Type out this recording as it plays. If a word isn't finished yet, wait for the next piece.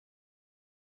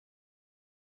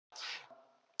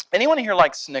Anyone here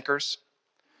like Snickers?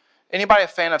 Anybody a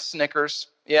fan of Snickers?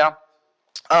 Yeah.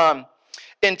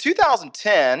 In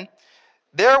 2010,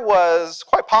 there was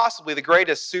quite possibly the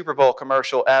greatest Super Bowl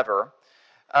commercial ever.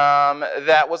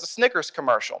 That was a Snickers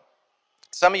commercial.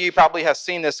 Some of you probably have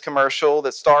seen this commercial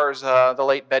that stars the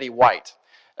late Betty White.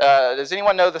 Does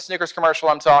anyone know the Snickers commercial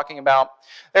I'm talking about?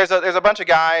 There's a bunch of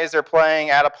guys. They're playing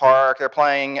at a park. They're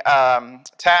playing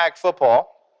tag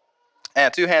football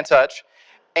and two-hand touch.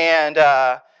 And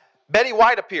Betty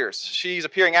White appears. She's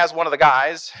appearing as one of the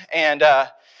guys. And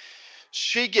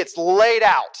she gets laid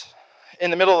out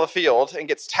in the middle of the field and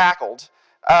gets tackled.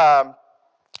 Although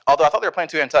I thought they were playing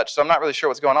two-hand touch, so I'm not really sure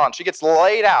what's going on. She gets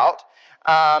laid out.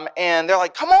 And they're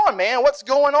like, come on, man, what's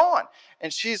going on?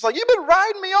 And she's like, you've been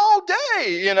riding me all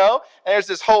day, And there's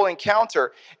this whole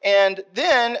encounter. And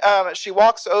then she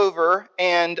walks over,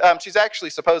 and she's actually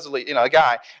supposedly, a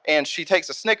guy. And she takes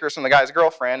a Snickers from the guy's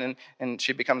girlfriend, and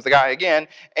she becomes the guy again.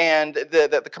 And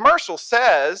the commercial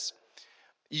says,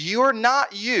 you're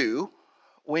not you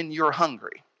when you're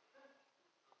hungry.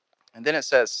 And then it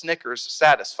says, Snickers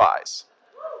satisfies.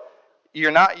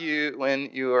 You're not you when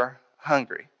you're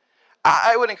hungry.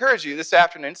 I would encourage you this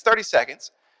afternoon, it's 30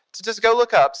 seconds, to just go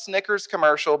look up Snickers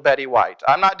commercial Betty White.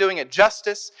 I'm not doing it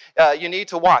justice. You need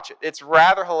to watch it. It's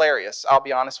rather hilarious, I'll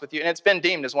be honest with you. And it's been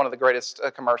deemed as one of the greatest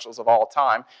commercials of all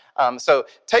time. So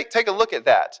take a look at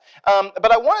that.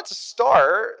 But I wanted to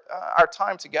start our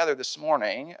time together this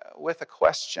morning with a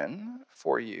question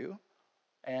for you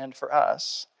and for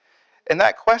us. And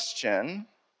that question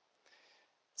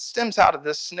stems out of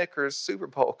this Snickers Super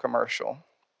Bowl commercial.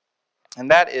 And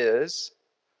that is,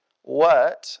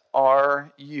 what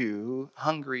are you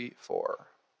hungry for?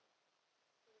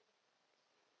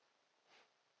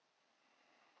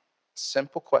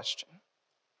 Simple question.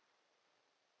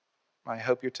 I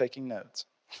hope you're taking notes.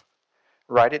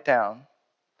 Write it down.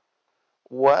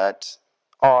 What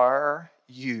are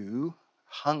you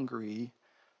hungry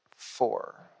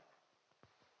for?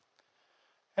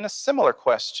 And a similar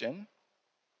question,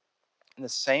 in the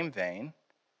same vein,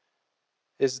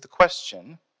 is the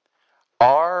question,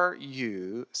 are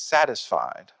you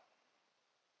satisfied?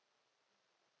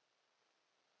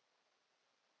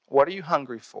 What are you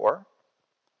hungry for?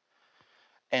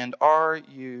 And are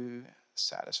you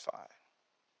satisfied?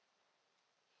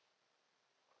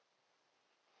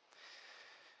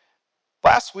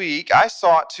 Last week, I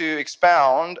sought to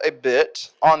expound a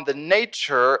bit on the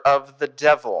nature of the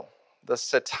devil, the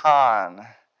Satan.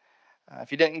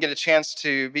 If you didn't get a chance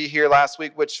to be here last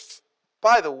week, which,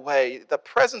 by the way, the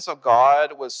presence of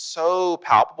God was so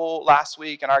palpable last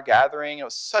week in our gathering. It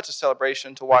was such a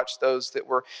celebration to watch those that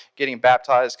were getting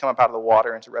baptized come up out of the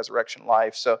water into resurrection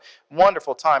life. So,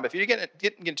 wonderful time. But if you didn't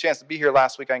get a chance to be here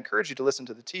last week, I encourage you to listen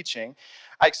to the teaching.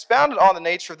 I expounded on the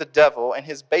nature of the devil and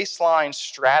his baseline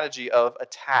strategy of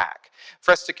attack.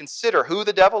 For us to consider who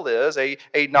the devil is, a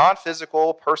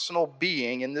non-physical, personal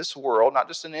being in this world, not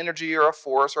just an energy or a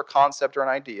force or a concept or an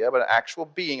idea, but an actual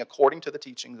being according to the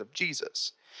teachings of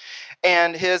Jesus.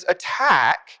 And his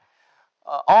attack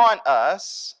on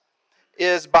us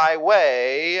is by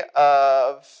way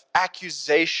of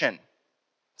accusation,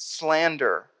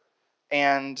 slander,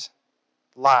 and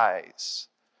lies.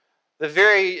 The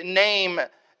very name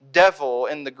devil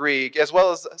in the Greek, as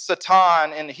well as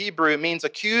Satan in Hebrew, means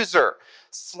accuser,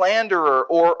 slanderer,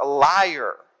 or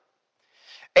liar.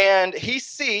 And he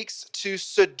seeks to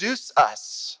seduce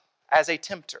us as a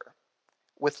tempter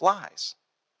with lies.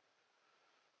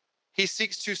 He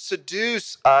seeks to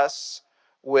seduce us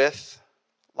with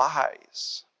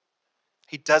lies.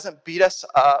 He doesn't beat us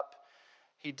up.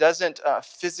 He doesn't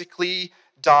physically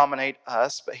dominate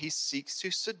us, but he seeks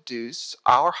to seduce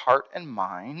our heart and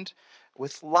mind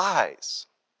with lies.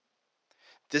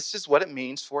 This is what it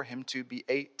means for him to be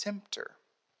a tempter.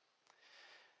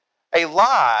 A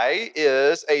lie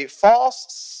is a false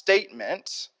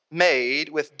statement made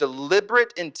with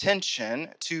deliberate intention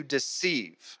to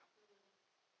deceive.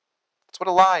 That's what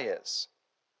a lie is.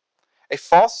 A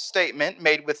false statement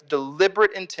made with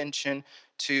deliberate intention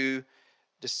to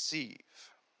deceive.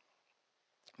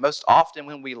 Most often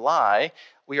when we lie,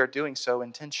 we are doing so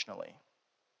intentionally.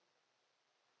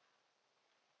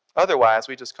 Otherwise,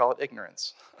 we just call it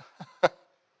ignorance.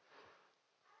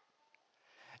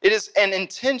 It is an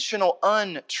intentional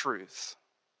untruth.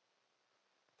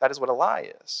 That is what a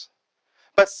lie is.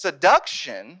 But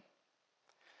seduction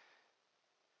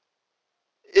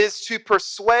is to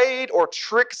persuade or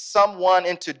trick someone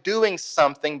into doing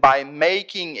something by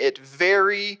making it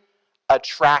very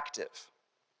attractive.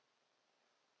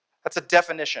 That's a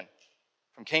definition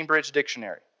from Cambridge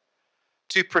Dictionary.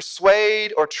 To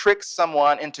persuade or trick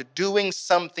someone into doing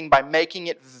something by making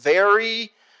it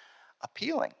very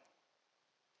appealing,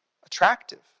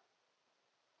 attractive,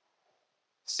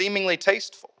 seemingly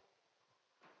tasteful.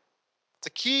 It's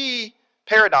a key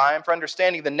paradigm for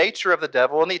understanding the nature of the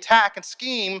devil and the attack and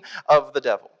scheme of the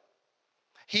devil.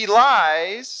 He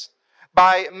lies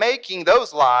by making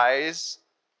those lies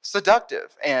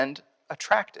seductive and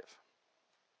attractive.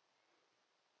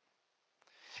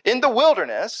 In the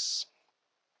wilderness,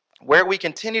 where we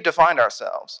continue to find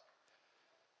ourselves,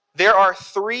 there are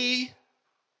 3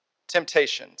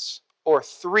 temptations or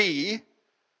 3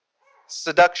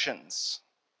 seductions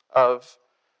of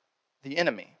the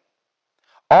enemy,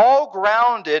 all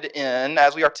grounded in,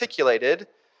 as we articulated,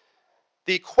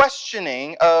 the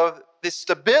questioning of the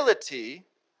stability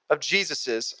of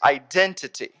Jesus'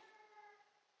 identity.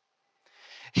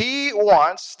 He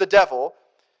wants, the devil,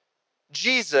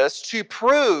 Jesus to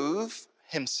prove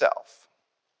himself,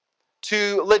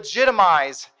 to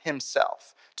legitimize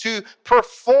himself, to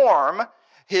perform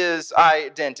his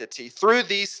identity through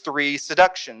these 3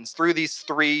 seductions, through these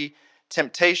 3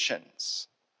 temptations.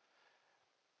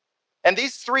 And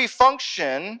these 3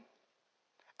 function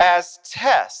as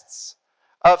tests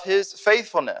of his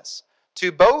faithfulness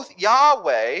to both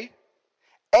Yahweh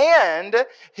and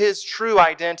his true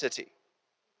identity.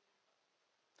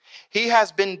 He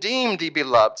has been deemed the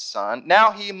beloved Son.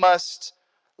 Now he must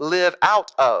live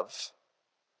out of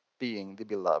being the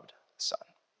beloved Son.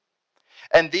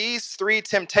 And these 3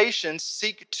 temptations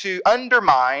seek to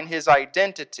undermine his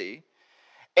identity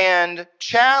and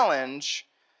challenge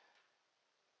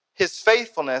his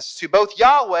faithfulness to both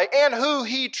Yahweh and who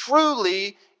he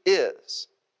truly is.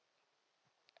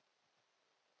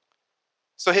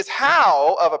 So his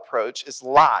how of approach is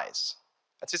lies.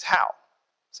 That's his how.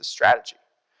 It's his strategy.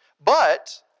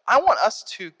 But I want us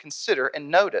to consider and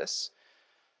notice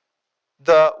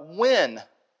the when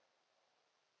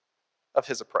of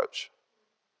his approach.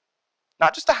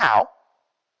 Not just the how,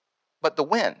 but the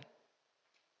when.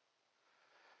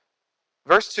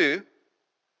 Verse 2,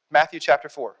 Matthew chapter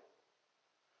 4,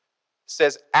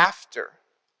 says after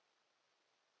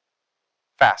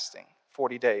fasting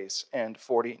 40 days and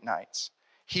 40 nights,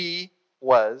 he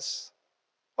was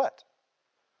what?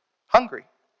 Hungry.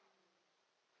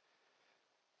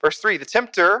 Verse 3, the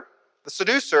tempter, the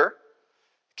seducer,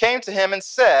 came to him and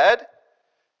said,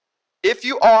 if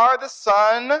you are the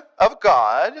Son of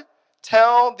God,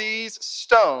 tell these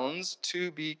stones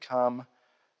to become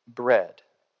bread.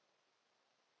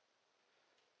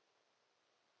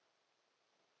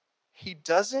 He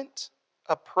doesn't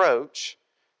approach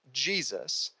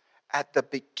Jesus at the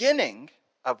beginning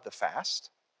of the fast.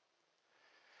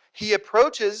 He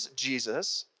approaches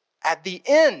Jesus at the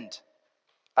end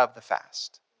of the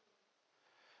fast.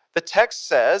 The text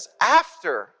says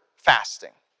after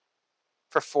fasting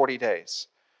for 40 days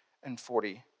and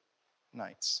 40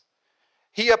 nights.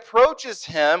 He approaches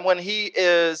him when he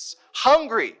is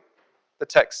hungry, the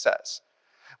text says.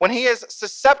 When he is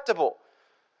susceptible,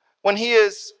 when he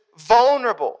is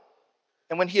vulnerable,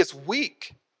 and when he is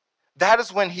weak. That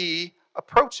is when he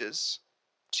approaches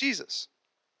Jesus.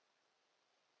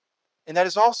 And that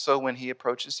is also when he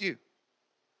approaches you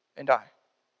and I.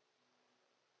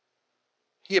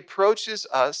 He approaches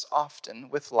us often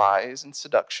with lies and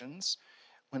seductions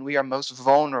when we are most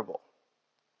vulnerable,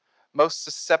 most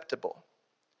susceptible,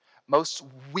 most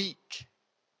weak.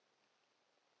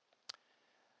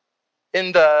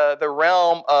 In the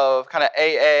realm of kind of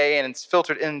AA, and it's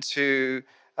filtered into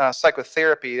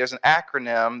psychotherapy, there's an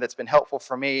acronym that's been helpful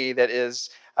for me that is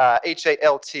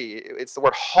HALT. It's the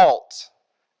word HALT.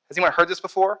 Has anyone heard this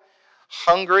before?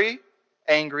 Hungry,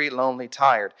 angry, lonely,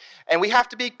 tired. And we have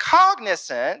to be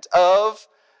cognizant of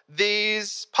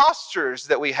these postures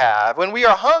that we have. When we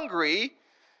are hungry,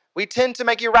 we tend to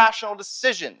make irrational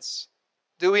decisions.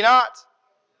 Do we not?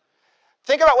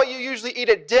 Think about what you usually eat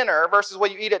at dinner versus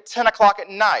what you eat at 10 o'clock at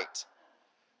night.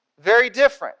 Very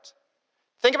different.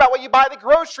 Think about what you buy at the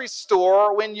grocery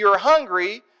store when you're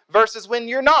hungry versus when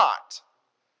you're not.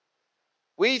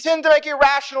 We tend to make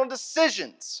irrational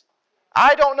decisions.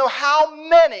 I don't know how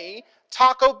many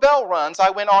Taco Bell runs I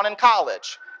went on in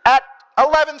college at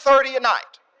 11:30 at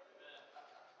night.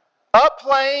 Up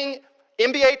playing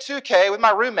NBA 2K with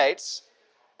my roommates,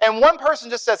 and one person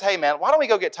just says, hey man, why don't we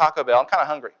go get Taco Bell? I'm kind of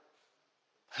hungry.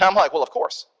 And I'm like, well, of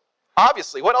course.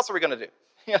 Obviously, what else are we going to do?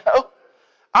 You know?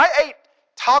 I ate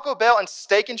Taco Bell and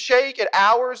Steak and Shake at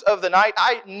hours of the night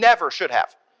I never should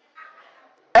have.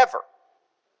 Ever.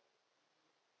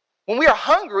 When we are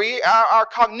hungry, our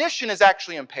cognition is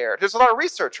actually impaired. There's a lot of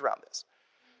research around this.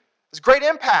 There's great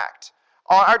impact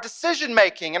on our decision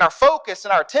making and our focus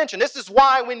and our attention. This is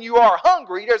why when you are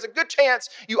hungry, there's a good chance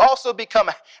you also become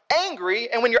angry.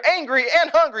 And when you're angry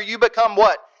and hungry, you become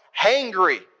what?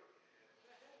 hangry.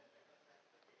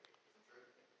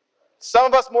 Some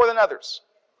of us more than others.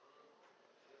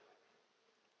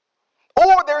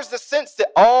 Or there's the sense that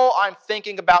all I'm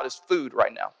thinking about is food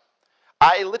right now.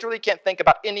 I literally can't think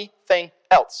about anything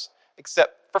else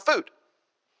except for food.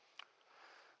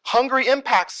 Hungry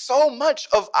impacts so much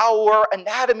of our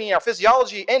anatomy, our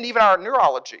physiology, and even our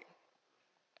neurology.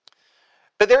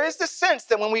 But there is this sense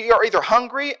that when we are either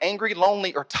hungry, angry,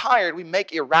 lonely, or tired, we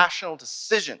make irrational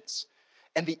decisions.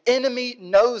 And the enemy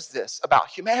knows this about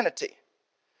humanity.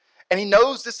 And he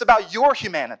knows this about your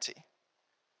humanity.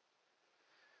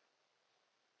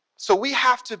 So we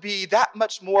have to be that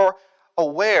much more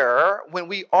aware when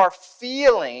we are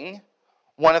feeling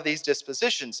one of these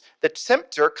dispositions. The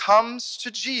tempter comes to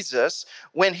Jesus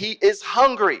when he is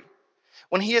hungry,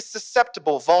 when he is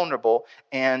susceptible, vulnerable,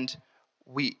 and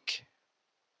weak.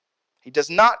 He does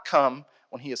not come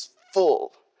when he is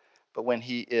full, but when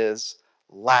he is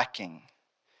lacking,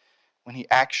 when he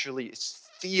actually is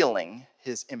feeling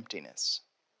his emptiness.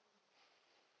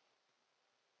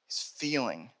 He's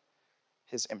feeling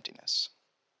his emptiness.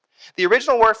 The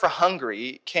original word for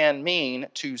hungry can mean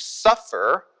to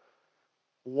suffer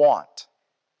want,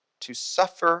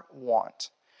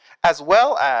 as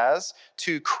well as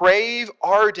to crave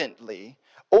ardently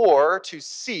or to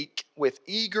seek with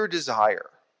eager desire.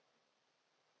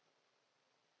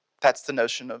 That's the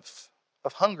notion of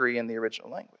hungry in the original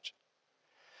language.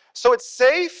 So it's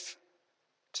safe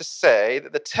to say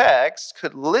that the text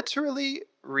could literally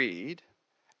read,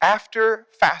 after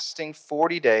fasting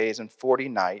 40 days and 40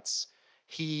 nights,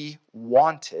 he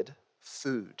wanted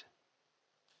food.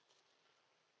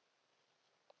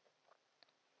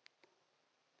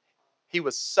 He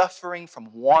was suffering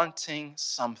from wanting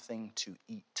something to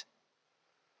eat.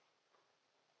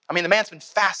 I mean, the man's been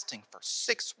fasting for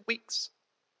 6 weeks.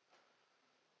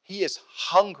 He is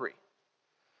hungry.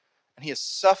 And he is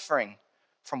suffering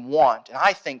from want. And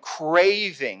I think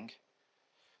craving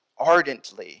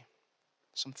ardently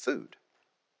some food.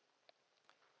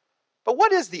 But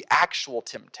what is the actual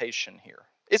temptation here?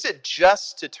 Is it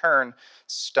just to turn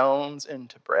stones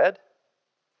into bread?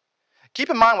 Keep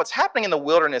in mind what's happening in the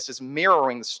wilderness is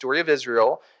mirroring the story of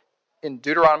Israel in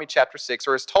Deuteronomy chapter 6,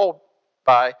 or is told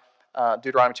by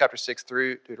Deuteronomy chapter 6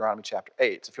 through Deuteronomy chapter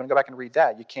 8. So if you want to go back and read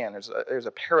that, you can. There's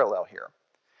a parallel here.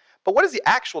 But what is the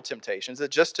actual temptation? Is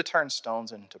it just to turn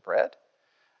stones into bread?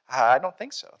 I don't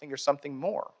think so. I think there's something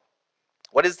more.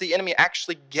 What is the enemy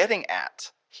actually getting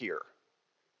at here?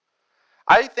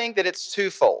 I think that it's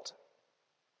twofold.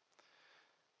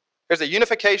 There's a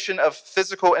unification of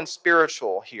physical and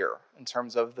spiritual here in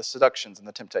terms of the seductions and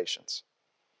the temptations.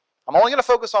 I'm only going to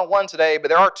focus on one today, but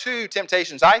there are two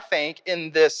temptations, I think,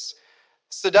 in this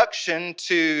seduction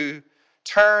to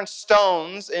turn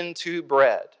stones into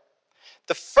bread.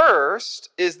 The first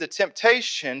is the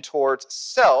temptation towards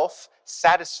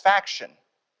self-satisfaction,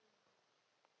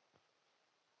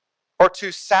 or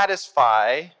to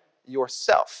satisfy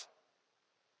yourself.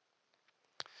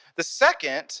 The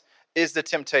second is the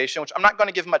temptation, which I'm not going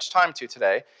to give much time to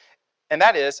today, and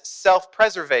that is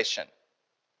self-preservation,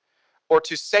 or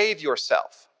to save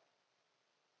yourself.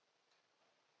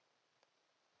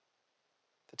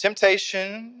 The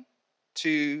temptation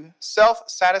to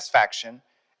self-satisfaction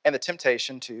and the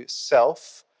temptation to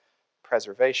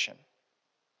self-preservation.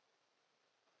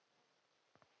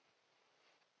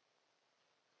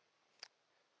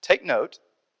 Take note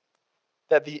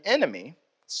that the enemy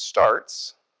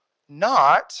starts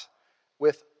not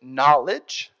with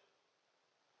knowledge,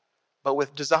 but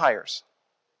with desires.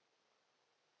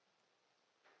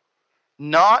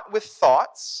 Not with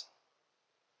thoughts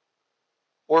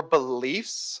or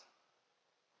beliefs,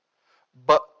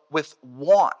 but with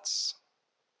wants.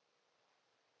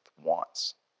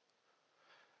 Wants.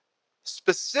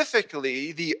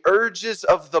 Specifically, the urges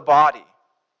of the body.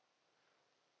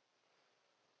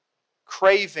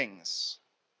 Cravings,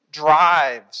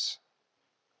 drives,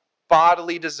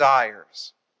 bodily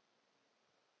desires.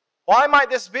 Why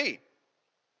might this be?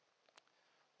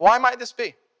 Why might this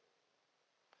be?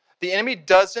 The enemy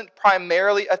doesn't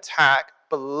primarily attack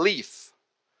belief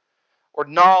or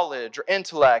knowledge or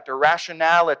intellect or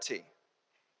rationality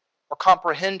or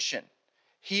comprehension.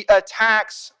 He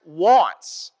attacks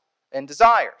wants and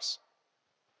desires.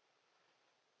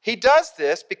 He does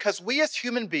this because we as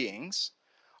human beings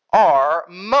are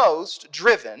most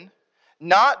driven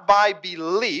not by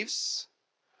beliefs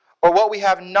or what we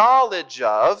have knowledge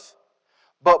of,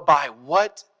 but by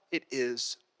what it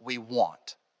is we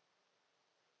want.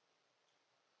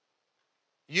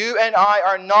 You and I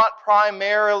are not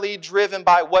primarily driven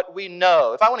by what we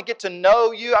know. If I want to get to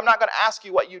know you, I'm not going to ask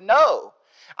you what you know.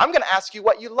 I'm going to ask you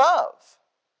what you love.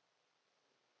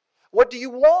 What do you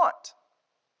want?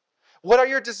 What are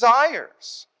your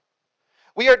desires?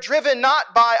 We are driven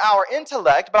not by our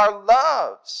intellect, but our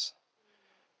loves.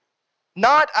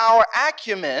 Not our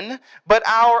acumen, but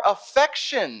our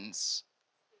affections.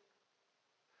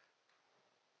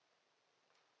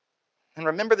 And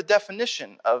remember the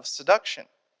definition of seduction: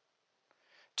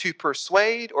 to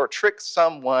persuade or trick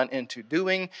someone into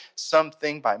doing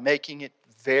something by making it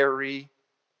very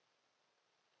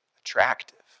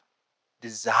attractive,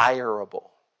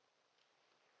 desirable.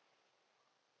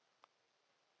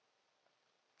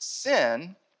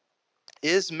 Sin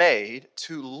is made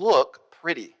to look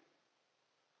pretty.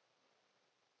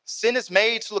 Sin is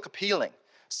made to look appealing.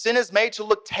 Sin is made to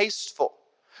look tasteful.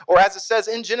 Or as it says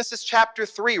in Genesis chapter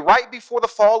 3, right before the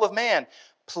fall of man,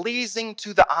 pleasing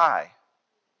to the eye.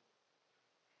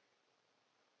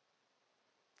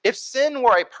 If sin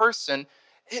were a person,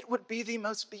 it would be the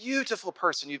most beautiful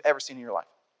person you've ever seen in your life.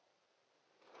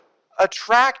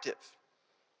 Attractive.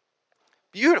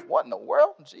 Beautiful. What in the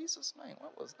world? In Jesus' name,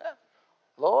 what was that?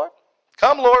 Lord?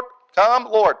 Come, Lord. Come,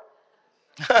 Lord.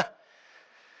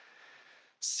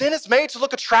 Sin is made to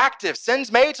look attractive. Sin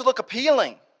is made to look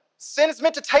appealing. Sin is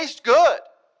meant to taste good.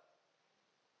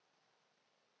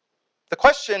 The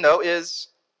question, though, is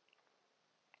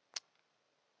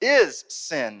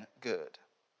sin good?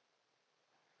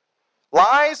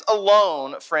 Lies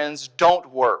alone, friends,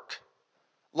 don't work.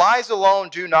 Lies alone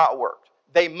do not work.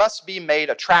 They must be made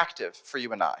attractive for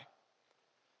you and I.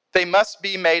 They must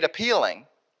be made appealing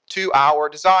to our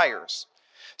desires.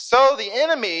 So the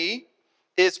enemy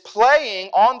is playing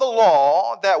on the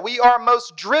law that we are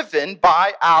most driven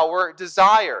by our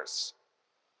desires.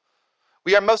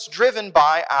 We are most driven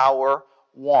by our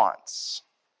wants.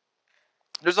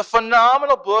 There's a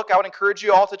phenomenal book I would encourage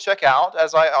you all to check out,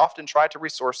 as I often try to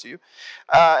resource you,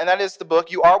 and that is the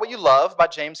book You Are What You Love by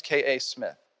James K.A.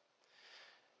 Smith.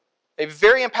 A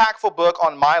very impactful book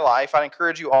on my life. I'd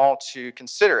encourage you all to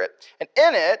consider it. And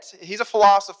in it, he's a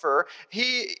philosopher.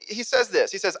 He says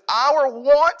this. He says, our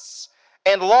wants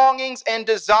and longings and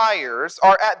desires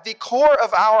are at the core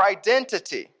of our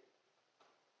identity,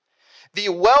 the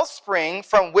wellspring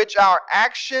from which our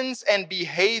actions and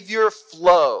behavior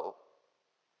flow.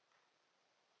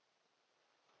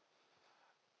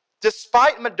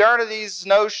 Despite modernity's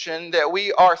notion that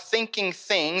we are thinking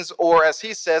things, or as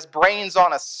he says, brains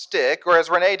on a stick, or as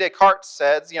Rene Descartes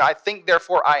says, I think,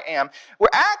 therefore I am, we're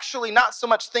actually not so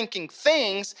much thinking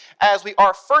things as we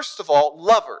are, first of all,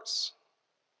 lovers,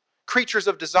 creatures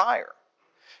of desire,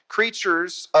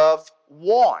 creatures of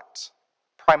want,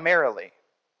 primarily.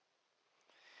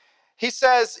 He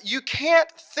says, you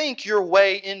can't think your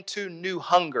way into new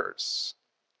hungers.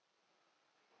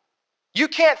 You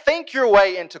can't think your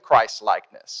way into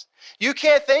Christ-likeness. You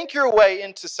can't think your way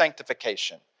into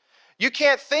sanctification. You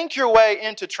can't think your way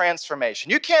into transformation.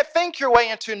 You can't think your way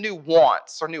into new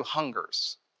wants or new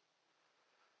hungers.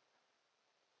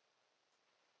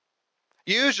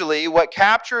 Usually, what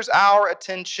captures our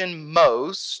attention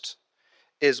most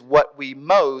is what we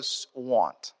most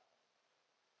want.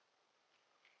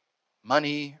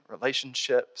 Money,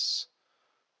 relationships,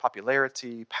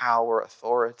 popularity, power,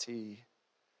 authority,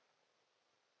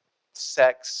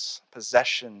 sex,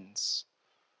 possessions,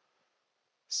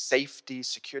 safety,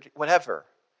 security, whatever.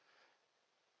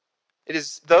 It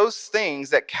is those things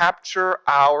that capture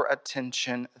our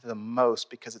attention the most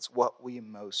because it's what we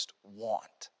most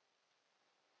want.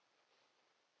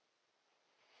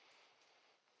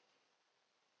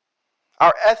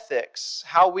 Our ethics,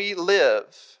 how we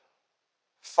live,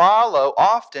 follow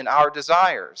often our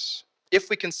desires if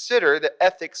we consider that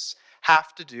ethics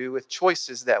have to do with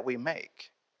choices that we make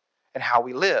and how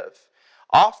we live.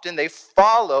 Often they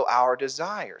follow our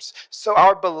desires. So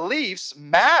our beliefs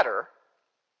matter,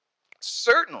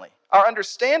 certainly. Our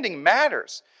understanding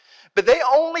matters. But they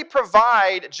only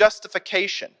provide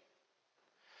justification.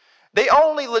 They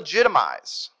only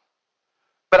legitimize.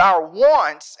 But our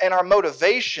wants and our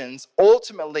motivations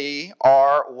ultimately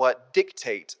are what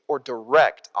dictate or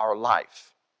direct our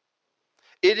life.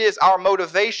 It is our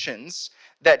motivations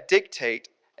that dictate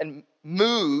and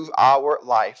move our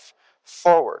life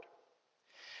forward.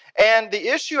 And the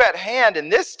issue at hand in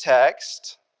this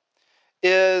text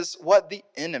is what the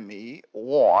enemy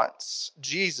wants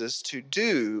Jesus to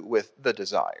do with the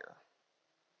desire.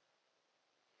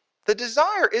 The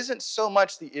desire isn't so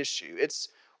much the issue. It's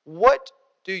what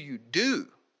do you do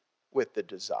with the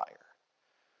desire?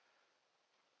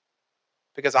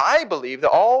 Because I believe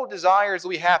that all desires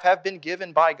we have been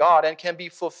given by God and can be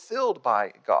fulfilled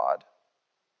by God.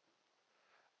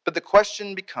 But the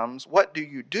question becomes, what do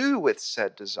you do with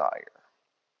said desire?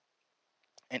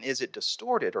 And is it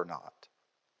distorted or not?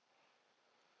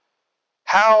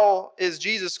 How is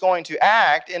Jesus going to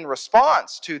act in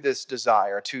response to this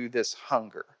desire, to this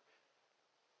hunger?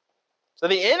 So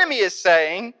the enemy is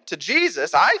saying to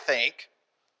Jesus, I think,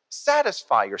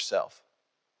 satisfy yourself.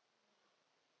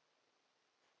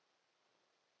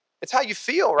 It's how you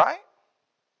feel, right?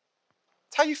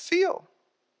 It's how you feel.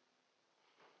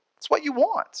 It's what you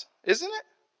want, isn't it?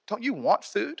 Don't you want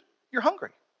food? You're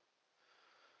hungry.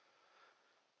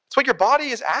 It's what your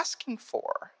body is asking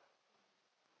for.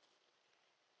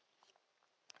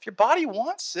 If your body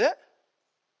wants it,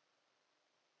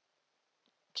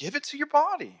 give it to your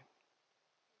body.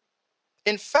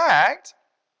 In fact,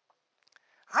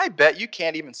 I bet you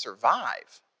can't even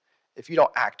survive if you don't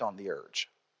act on the urge.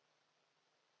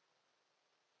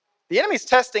 The enemy's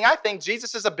testing, I think,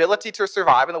 Jesus' ability to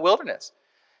survive in the wilderness.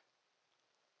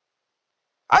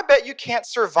 I bet you can't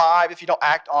survive if you don't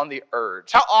act on the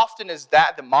urge. How often is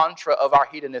that the mantra of our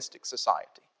hedonistic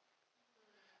society?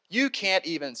 You can't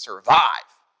even survive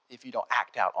if you don't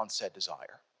act out on said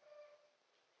desire,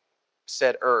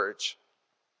 said urge.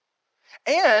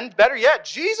 And better yet,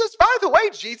 Jesus, by the way,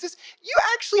 Jesus, you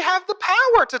actually have the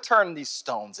power to turn these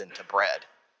stones into bread.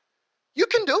 You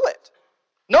can do it.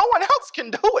 No one else can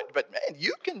do it, but man,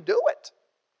 you can do it.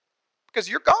 Because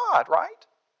you're God, right?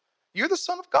 You're the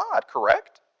Son of God,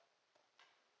 correct?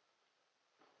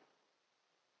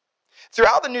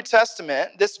 Throughout the New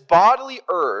Testament, this bodily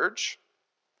urge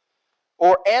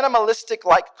or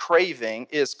animalistic-like craving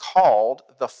is called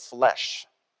the flesh.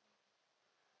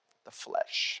 The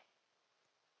flesh.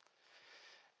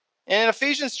 In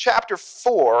Ephesians chapter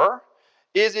 4,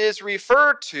 it is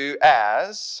referred to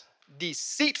as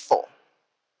deceitful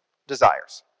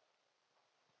desires.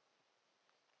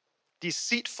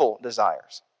 Deceitful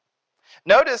desires.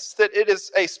 Notice that it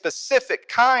is a specific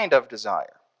kind of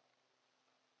desire.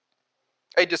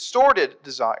 A distorted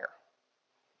desire.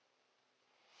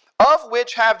 Of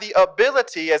which have the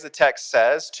ability, as the text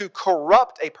says, to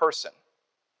corrupt a person.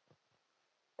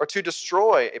 Or to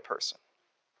destroy a person.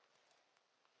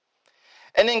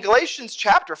 And in Galatians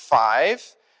chapter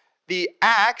 5, the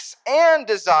acts and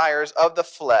desires of the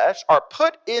flesh are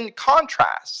put in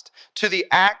contrast to the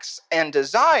acts and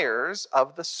desires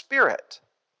of the Spirit.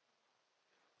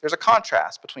 There's a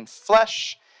contrast between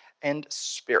flesh and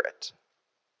spirit.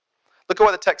 Look at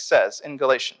what the text says in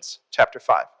Galatians chapter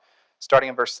 5, starting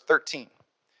in verse 13.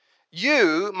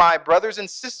 You, my brothers and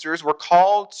sisters, were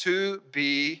called to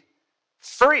be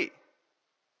free.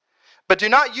 But do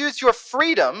not use your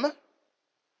freedom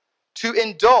to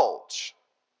indulge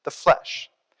the flesh.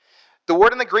 The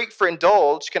word in the Greek for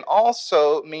indulge can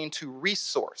also mean to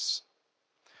resource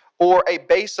or a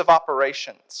base of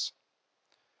operations.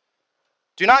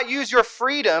 Do not use your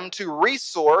freedom to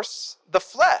resource the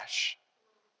flesh.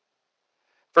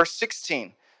 Verse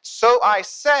 16, so I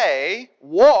say,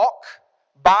 walk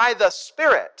by the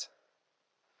Spirit,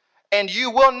 and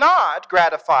you will not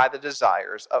gratify the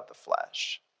desires of the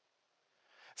flesh.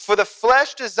 For the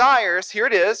flesh desires, here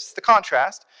it is, the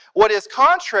contrast, what is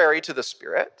contrary to the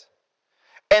Spirit,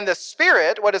 and the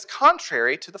Spirit what is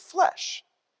contrary to the flesh.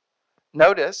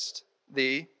 Notice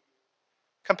the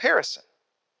comparison.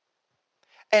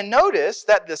 And notice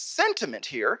that the sentiment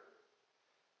here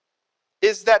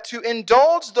is that to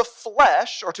indulge the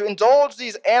flesh, or to indulge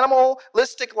these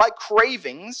animalistic-like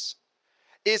cravings,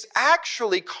 is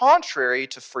actually contrary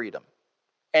to freedom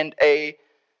and a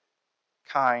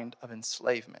kind of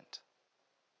enslavement.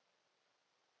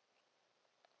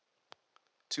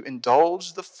 To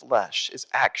indulge the flesh is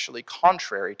actually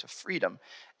contrary to freedom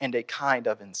and a kind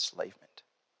of enslavement.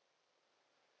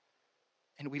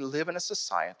 And we live in a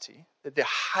society that the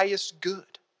highest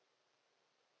good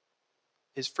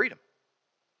is freedom.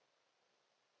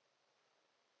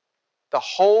 The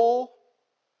whole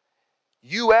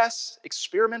U.S.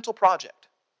 experimental project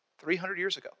 300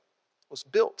 years ago was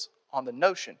built on the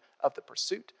notion of the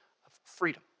pursuit of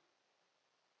freedom.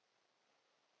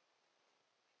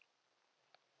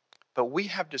 But we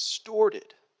have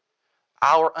distorted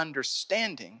our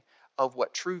understanding of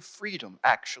what true freedom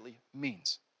actually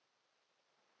means.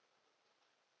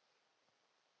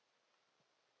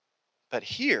 But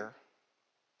here,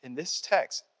 in this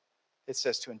text, it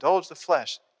says to indulge the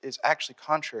flesh is actually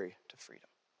contrary to freedom.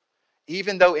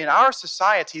 Even though in our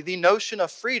society, the notion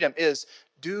of freedom is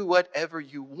do whatever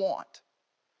you want.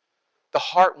 The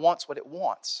heart wants what it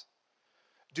wants.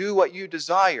 Do what you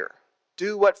desire.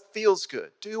 Do what feels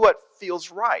good. Do what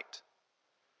feels right.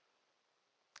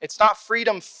 It's not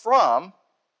freedom from,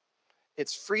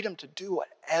 it's freedom to do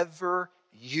whatever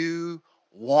you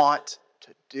want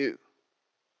to do.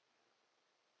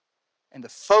 And the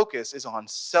focus is on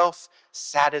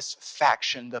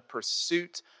self-satisfaction, the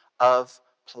pursuit of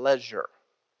pleasure.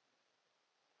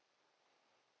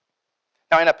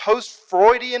 Now, in a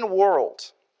post-Freudian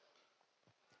world,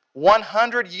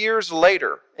 100 years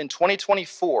later, in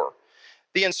 2024,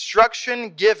 the instruction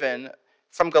given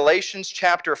from Galatians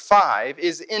chapter 5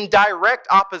 is in direct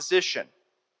opposition.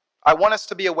 I want us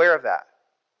to be aware of that.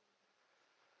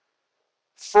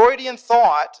 Freudian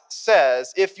thought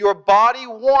says, if your body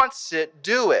wants it,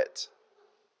 do it.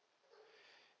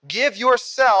 Give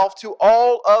yourself to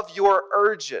all of your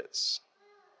urges.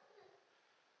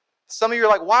 Some of you are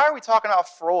like, why are we talking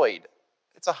about Freud?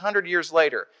 It's 100 years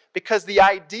later. Because the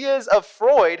ideas of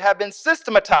Freud have been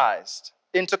systematized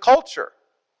into culture.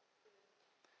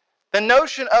 The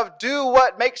notion of do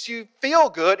what makes you feel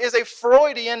good is a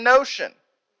Freudian notion,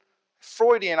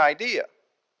 Freudian idea.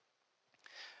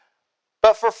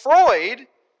 But for Freud,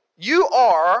 you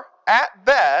are, at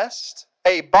best,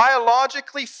 a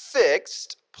biologically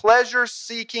fixed,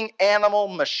 pleasure-seeking animal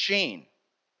machine.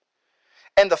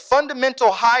 And the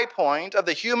fundamental high point of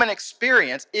the human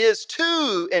experience is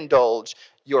to indulge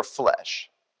your flesh,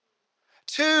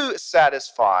 to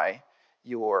satisfy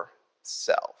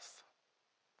yourself.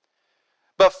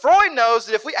 But Freud knows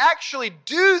that if we actually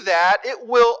do that, it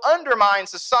will undermine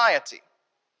society.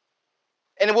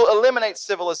 And it will eliminate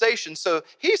civilization. So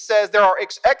he says there are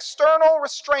external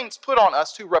restraints put on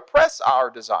us to repress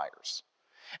our desires.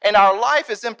 And our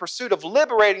life is in pursuit of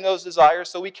liberating those desires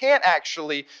so we can't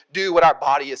actually do what our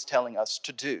body is telling us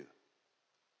to do.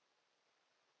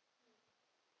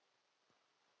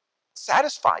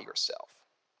 Satisfy yourself.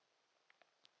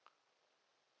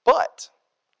 But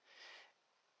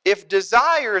if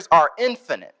desires are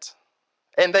infinite,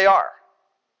 and they are,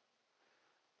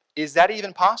 is that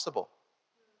even possible?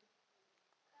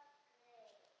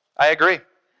 I agree.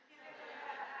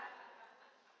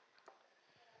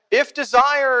 If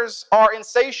desires are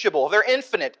insatiable, they're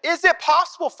infinite, is it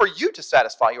possible for you to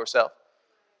satisfy yourself?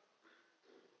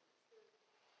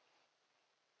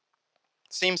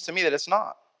 Seems to me that it's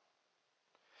not.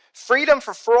 Freedom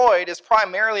for Freud is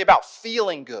primarily about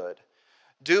feeling good,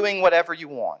 doing whatever you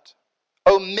want,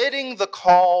 omitting the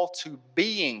call to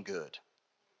being good.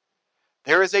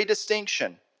 There is a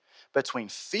distinction between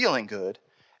feeling good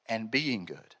and being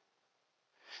good.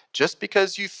 Just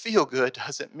because you feel good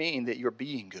doesn't mean that you're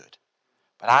being good.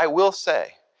 But I will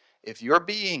say, if you're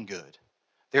being good,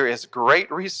 there is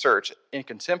great research in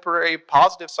contemporary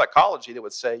positive psychology that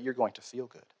would say you're going to feel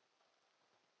good.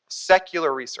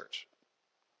 Secular research.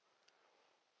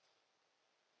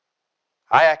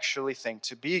 I actually think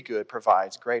to be good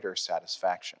provides greater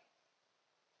satisfaction.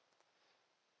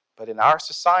 But in our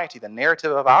society, the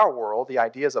narrative of our world, the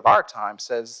ideas of our time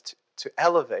says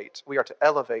we are to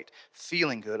elevate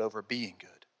feeling good over being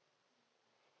good.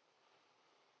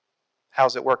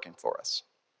 How's it working for us?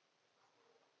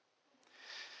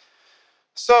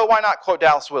 So why not quote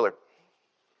Dallas Willard?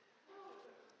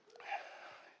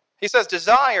 He says,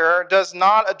 desire does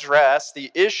not address the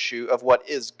issue of what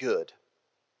is good.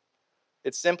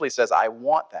 It simply says, I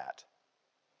want that.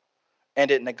 And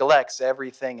it neglects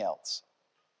everything else.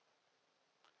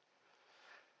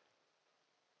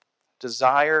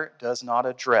 Desire does not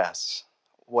address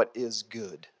what is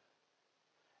good.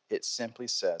 It simply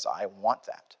says, I want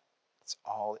that. That's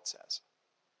all it says.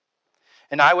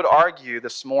 And I would argue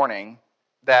this morning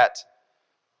that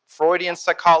Freudian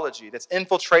psychology that's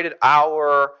infiltrated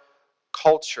our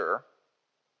culture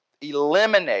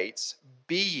eliminates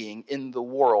being in the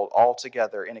world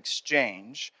altogether in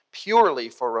exchange purely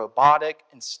for robotic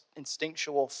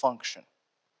instinctual function.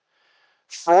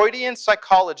 Freudian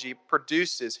psychology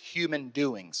produces human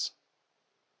doings,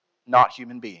 not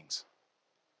human beings.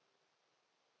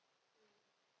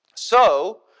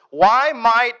 So, why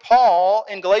might Paul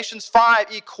in Galatians 5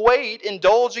 equate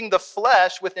indulging the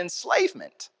flesh with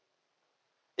enslavement?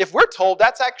 If we're told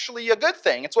that's actually a good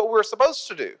thing, it's what we're supposed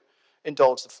to do,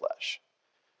 indulge the flesh.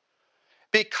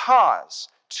 Because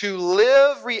to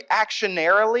live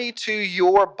reactionarily to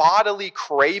your bodily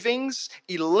cravings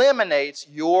eliminates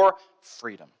your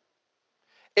freedom.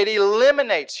 It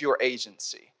eliminates your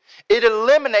agency. It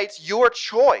eliminates your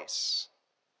choice.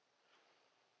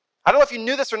 I don't know if you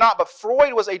knew this or not, but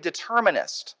Freud was a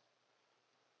determinist.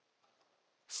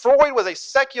 Freud was a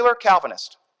secular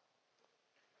Calvinist.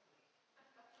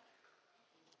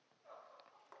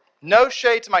 No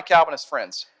shade to my Calvinist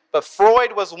friends, but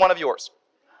Freud was one of yours.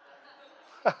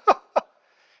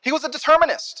 He was a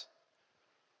determinist.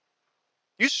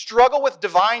 You struggle with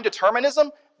divine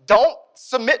determinism? Don't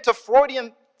submit to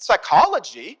Freudian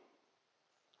psychology.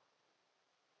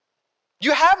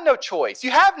 You have no choice.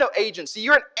 You have no agency.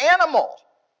 You're an animal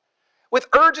with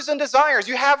urges and desires.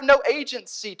 You have no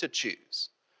agency to choose.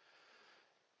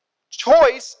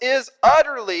 Choice is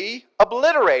utterly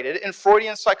obliterated in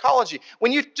Freudian psychology.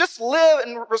 When you just live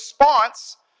in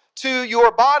response to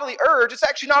your bodily urge, it's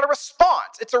actually not a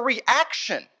response, it's a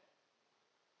reaction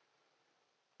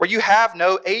where you have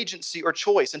no agency or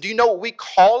choice. And do you know what we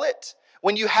call it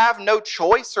when you have no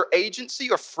choice or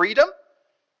agency or freedom?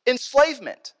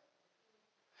 Enslavement.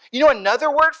 You know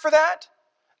another word for that?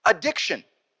 Addiction.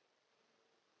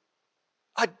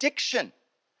 Addiction.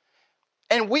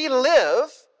 And we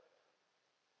live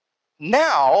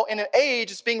now in an age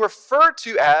that's being referred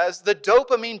to as the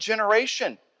dopamine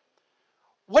generation.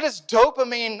 What does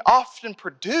dopamine often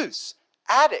produce?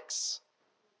 Addicts.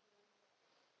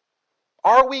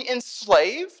 Are we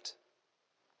enslaved?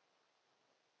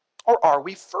 Or are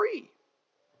we free?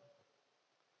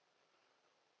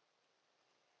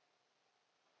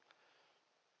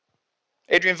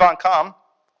 Adrian Von Kamm,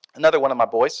 another one of my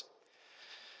boys,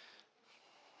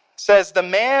 says, the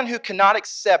man who cannot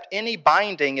accept any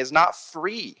binding is not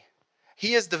free.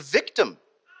 He is the victim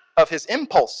of his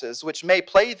impulses, which may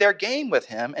play their game with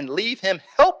him and leave him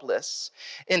helpless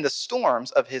in the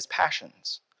storms of his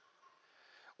passions.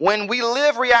 When we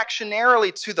live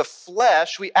reactionarily to the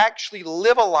flesh, we actually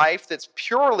live a life that's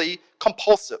purely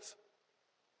compulsive.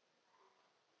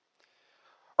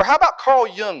 Or how about Carl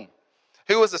Jung,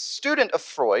 who was a student of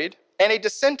Freud and a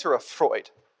dissenter of Freud,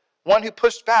 one who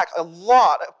pushed back a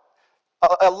lot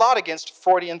against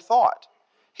Freudian thought.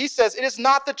 He says, it is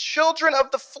not the children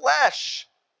of the flesh,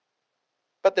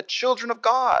 but the children of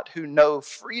God who know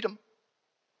freedom.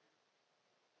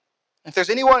 If there's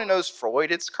anyone who knows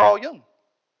Freud, it's Carl Jung.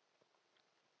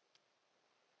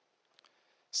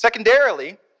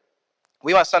 Secondarily,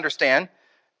 we must understand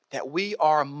that we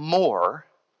are more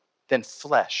than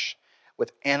flesh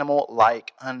with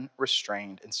animal-like,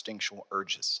 unrestrained, instinctual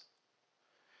urges.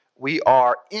 We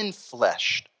are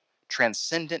infleshed,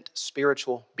 transcendent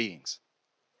spiritual beings.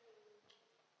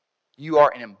 You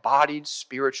are an embodied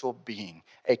spiritual being,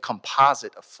 a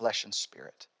composite of flesh and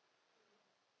spirit.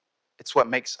 It's what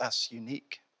makes us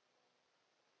unique.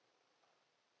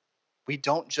 We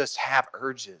don't just have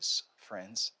urges,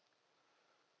 friends.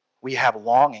 We have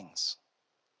longings.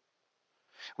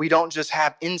 We don't just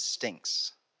have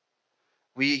instincts.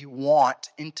 We want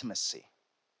intimacy.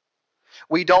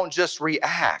 We don't just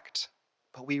react,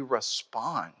 but we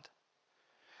respond.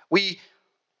 We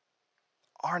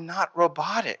are not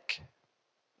robotic.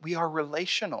 We are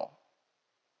relational.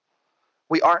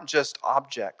 We aren't just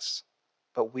objects,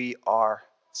 but we are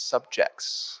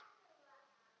subjects.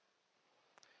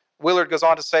 Willard goes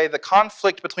on to say, the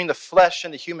conflict between the flesh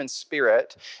and the human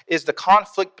spirit is the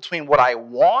conflict between what I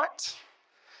want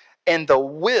and the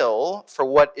will for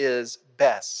what is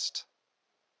best.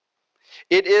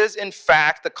 It is, in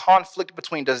fact, the conflict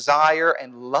between desire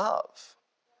and love.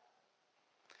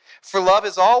 For love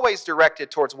is always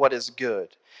directed towards what is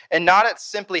good, and not at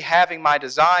simply having my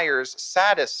desires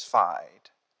satisfied.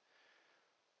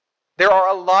 There are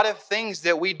a lot of things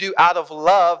that we do out of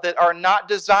love that are not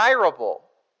desirable,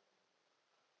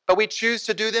 but we choose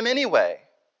to do them anyway.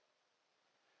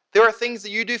 There are things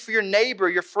that you do for your neighbor,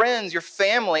 your friends, your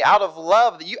family out of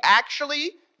love that you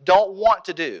actually don't want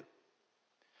to do.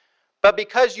 But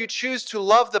because you choose to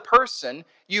love the person,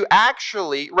 you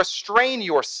actually restrain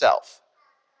yourself.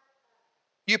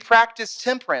 You practice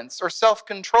temperance or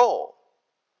self-control.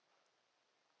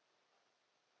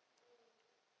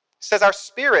 It says our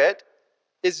spirit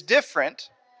is different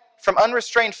from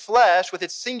unrestrained flesh with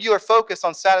its singular focus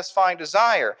on satisfying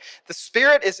desire. The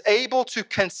Spirit is able to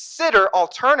consider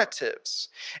alternatives,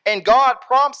 and God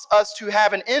prompts us to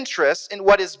have an interest in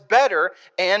what is better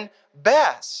and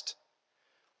best.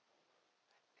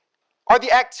 Are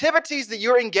the activities that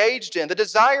you're engaged in, the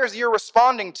desires you're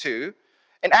responding to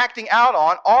and acting out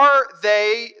on, are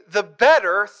they the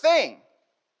better thing?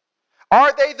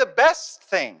 Are they the best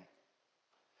thing?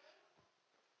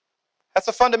 That's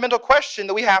a fundamental question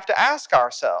that we have to ask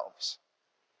ourselves.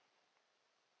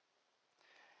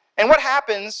 And what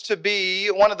happens to be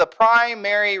one of the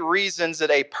primary reasons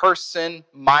that a person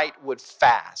would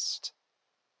fast?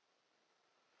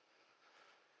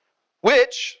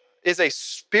 Which is a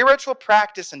spiritual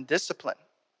practice and discipline,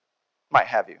 might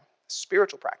have you.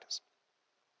 Spiritual practice.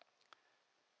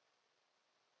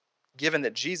 Given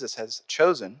that Jesus has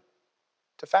chosen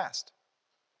to fast.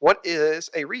 What is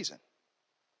a reason?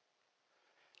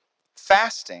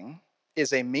 Fasting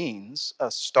is a means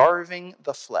of starving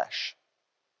the flesh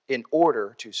in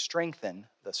order to strengthen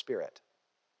the spirit.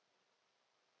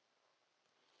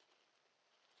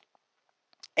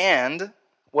 And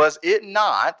was it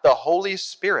not the Holy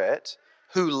Spirit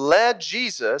who led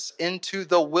Jesus into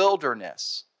the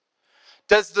wilderness?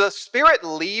 Does the Spirit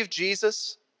leave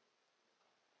Jesus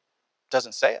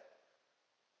Doesn't say it.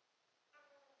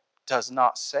 Does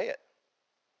not say it.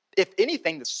 If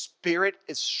anything, the Spirit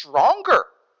is stronger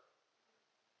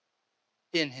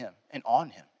in him and on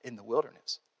him in the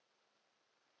wilderness.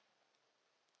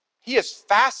 He is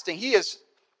fasting. He is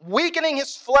weakening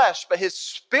his flesh, but his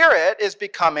spirit is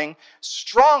becoming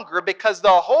stronger because the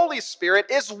Holy Spirit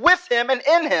is with him and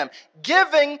in him,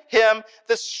 giving him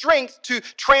the strength to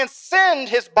transcend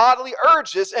his bodily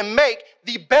urges and make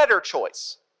the better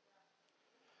choice.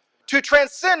 To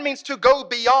transcend means to go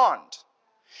beyond.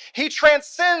 He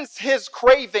transcends his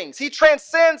cravings. He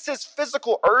transcends his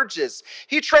physical urges.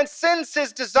 He transcends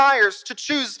his desires to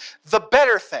choose the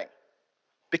better thing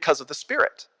because of the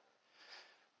Spirit.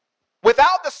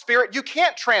 Without the Spirit, you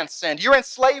can't transcend. You're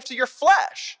enslaved to your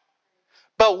flesh.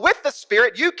 But with the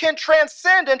Spirit, you can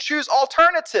transcend and choose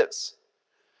alternatives.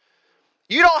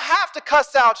 You don't have to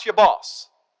cuss out your boss.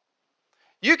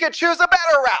 You can choose a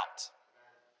better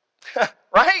route.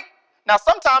 Right? Now,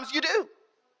 sometimes you do.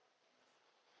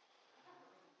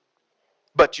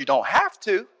 But you don't have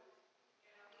to.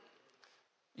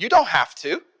 You don't have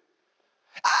to.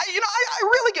 I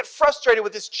really get frustrated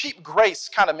with this cheap grace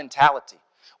kind of mentality.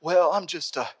 Well, I'm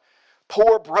just a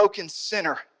poor, broken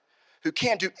sinner who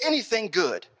can't do anything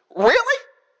good. Really?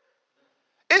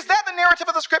 Is that the narrative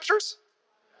of the Scriptures?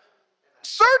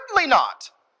 Certainly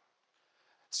not.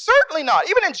 Certainly not.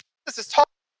 Even in Jesus'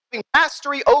 talking about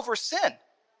mastery over sin.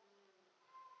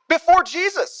 Before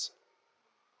Jesus.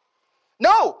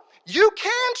 No, you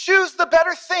can choose the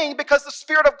better thing because the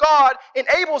Spirit of God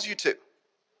enables you to.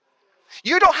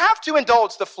 You don't have to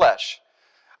indulge the flesh.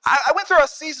 I went through a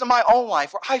season of my own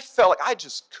life where I felt like I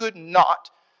just could not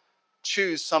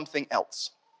choose something else.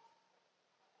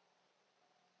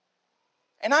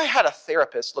 And I had a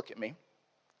therapist look at me.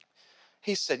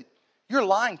 He said, "You're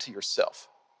lying to yourself.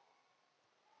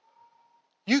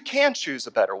 You can choose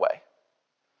a better way.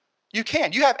 You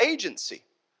can. You have agency."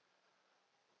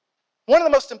 One of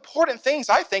the most important things,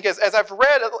 I think, as I've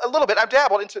read a little bit, I've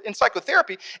dabbled in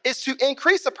psychotherapy, is to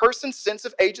increase a person's sense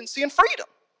of agency and freedom.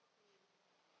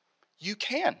 You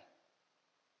can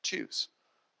choose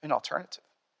an alternative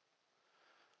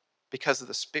because of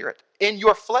the Spirit. In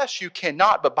your flesh, you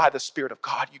cannot, but by the Spirit of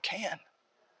God, you can.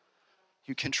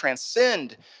 You can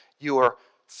transcend your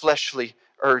fleshly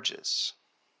urges.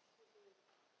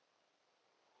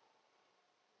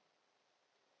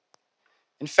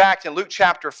 In fact, in Luke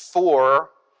chapter 4,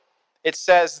 it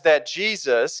says that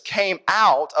Jesus came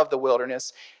out of the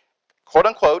wilderness, quote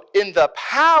unquote, in the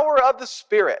power of the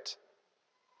Spirit.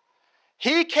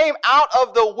 He came out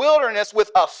of the wilderness with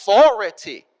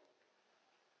authority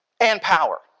and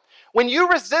power. When you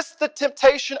resist the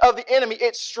temptation of the enemy,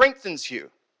 it strengthens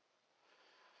you.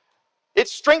 It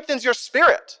strengthens your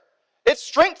spirit. It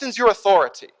strengthens your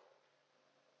authority.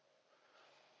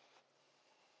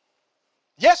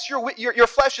 Yes, your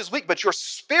flesh is weak, but your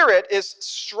spirit is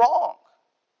strong.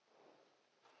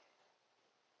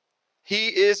 He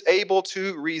is able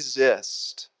to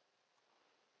resist.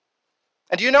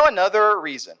 And do you know another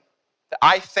reason that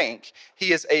I think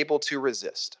he is able to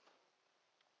resist?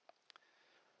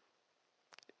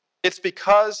 It's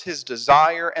because his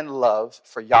desire and love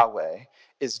for Yahweh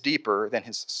is deeper than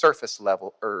his surface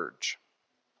level urge.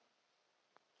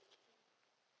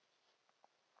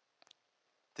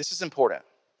 This is important.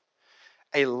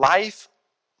 A life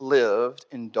lived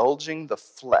indulging the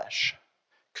flesh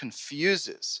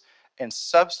confuses and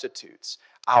substitutes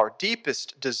our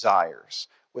deepest desires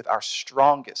with our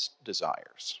strongest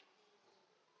desires.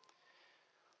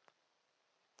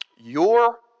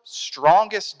 Your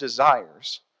strongest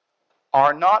desires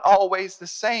are not always the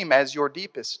same as your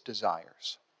deepest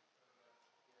desires.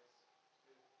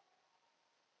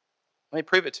 Let me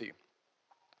prove it to you.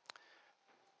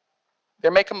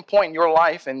 There may come a point in your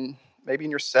life, and maybe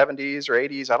in your 70s or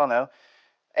 80s, I don't know,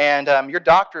 and your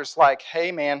doctor's like,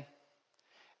 "Hey man,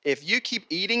 if you keep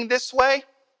eating this way,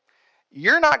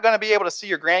 you're not going to be able to see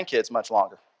your grandkids much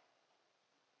longer."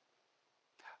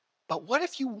 But what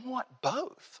if you want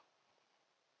both?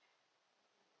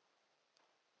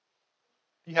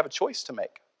 You have a choice to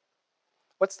make.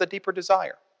 What's the deeper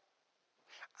desire?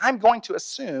 I'm going to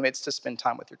assume it's to spend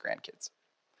time with your grandkids.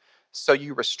 So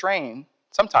you restrain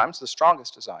sometimes the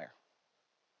strongest desire.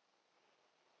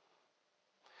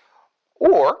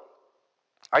 Or,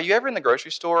 are you ever in the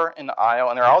grocery store in the aisle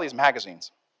and there are all these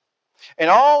magazines and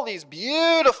all these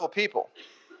beautiful people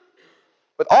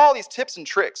with all these tips and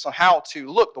tricks on how to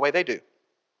look the way they do?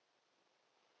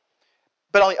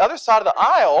 But on the other side of the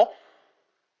aisle,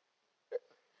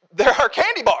 there are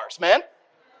candy bars, man.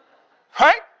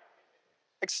 Right?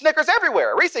 Like Snickers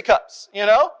everywhere, Reese cups,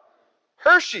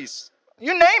 Hershey's,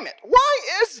 You name it. Why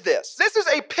is this? This is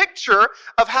a picture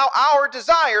of how our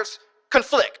desires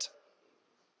conflict.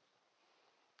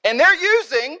 And they're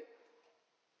using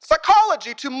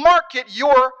psychology to market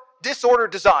your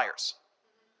disordered desires.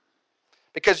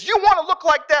 Because you want to look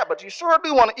like that, but you sure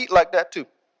do want to eat like that too.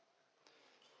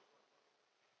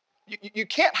 You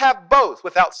can't have both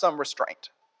without some restraint.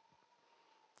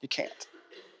 You can't.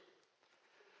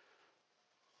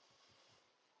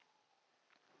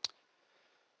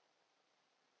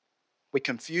 We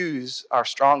confuse our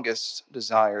strongest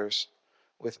desires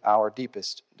with our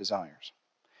deepest desires.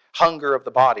 Hunger of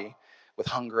the body with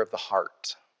hunger of the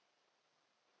heart.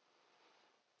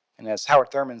 And as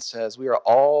Howard Thurman says, we are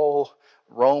all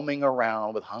roaming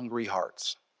around with hungry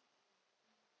hearts.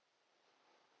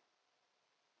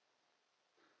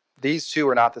 These two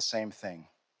are not the same thing.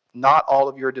 Not all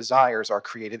of your desires are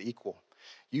created equal.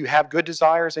 You have good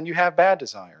desires and you have bad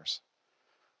desires.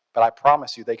 But I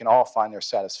promise you, they can all find their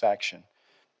satisfaction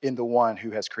in the one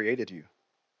who has created you,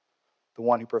 the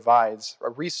one who provides a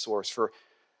resource for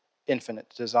infinite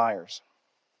desires.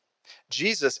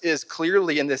 Jesus is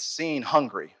clearly in this scene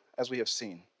hungry, as we have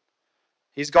seen.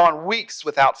 He's gone weeks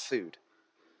without food.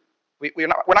 We're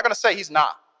not going to say he's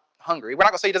not hungry. We're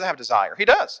not going to say he doesn't have desire. He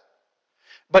does.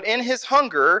 But in his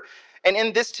hunger and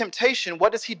in this temptation,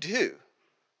 what does he do?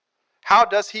 How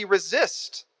does he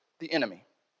resist the enemy?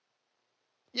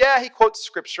 Yeah, he quotes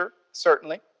scripture,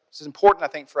 certainly. This is important, I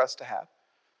think, for us to have.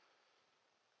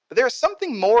 But there is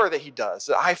something more that he does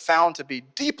that I found to be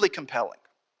deeply compelling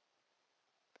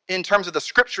in terms of the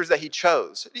scriptures that he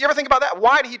chose. Do you ever think about that?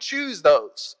 Why did he choose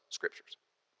those scriptures?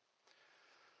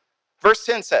 Verse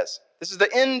 10 says, this is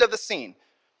the end of the scene.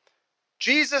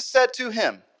 Jesus said to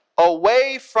him,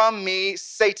 "Away from me,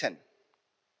 Satan."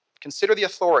 Consider the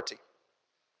authority.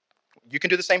 You can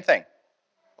do the same thing.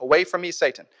 Away from me,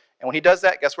 Satan. And when he does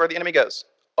that, guess where the enemy goes?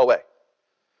 Away.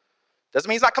 Doesn't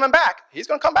mean he's not coming back. He's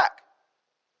going to come back.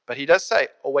 But he does say,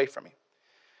 away from me.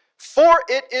 For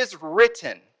it is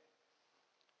written,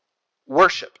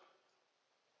 worship.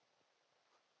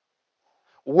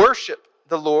 Worship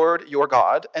the Lord your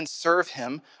God and serve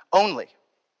him only.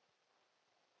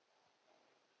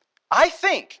 I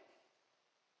think,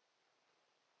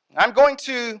 I'm going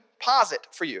to posit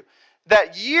for you,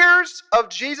 that years of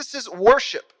Jesus'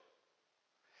 worship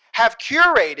have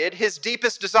curated his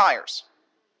deepest desires,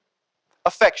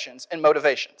 affections, and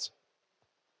motivations.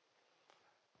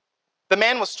 The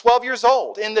man was 12 years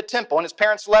old in the temple, and his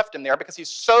parents left him there because he's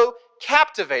so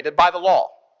captivated by the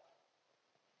law.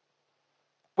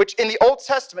 Which in the Old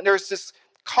Testament, there's this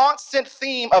constant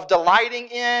theme of delighting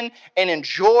in and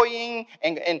enjoying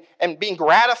and being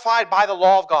gratified by the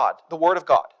law of God, the Word of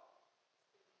God.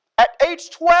 At age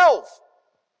 12,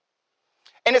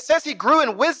 and it says he grew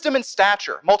in wisdom and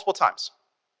stature multiple times.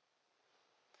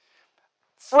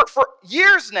 For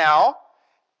years now,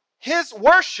 his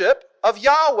worship of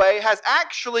Yahweh has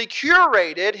actually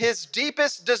curated his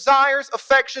deepest desires,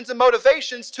 affections, and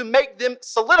motivations to make them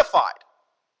solidified.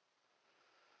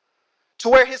 To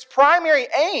where his primary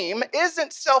aim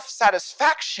isn't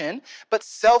self-satisfaction, but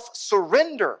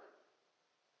self-surrender.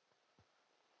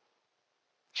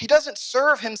 He doesn't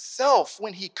serve himself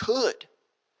when he could,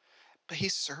 but he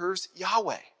serves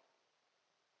Yahweh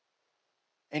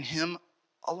and him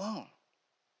alone.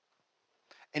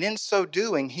 And in so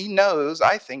doing, he knows,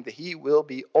 I think, that he will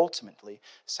be ultimately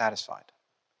satisfied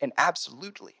and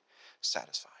absolutely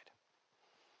satisfied.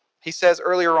 He says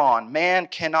earlier on, man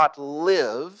cannot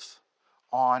live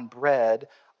on bread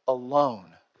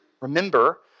alone.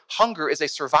 Remember, hunger is a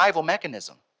survival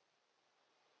mechanism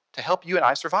to help you and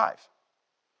I survive.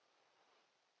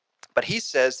 But he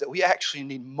says that we actually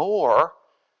need more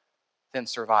than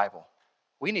survival.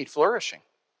 We need flourishing.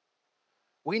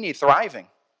 We need thriving.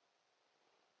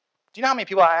 Do you know how many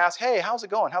people I ask, hey, how's it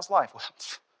going? How's life? Well,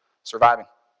 surviving.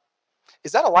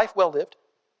 Is that a life well lived?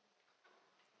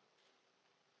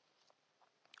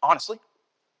 Honestly.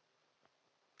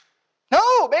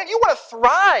 No, man, you want to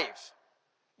thrive.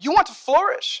 You want to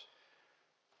flourish.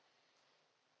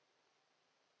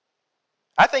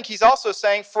 I think he's also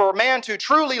saying for man to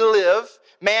truly live,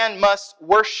 man must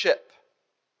worship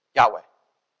Yahweh.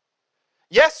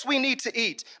 Yes, we need to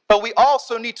eat, but we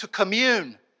also need to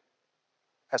commune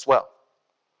as well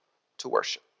to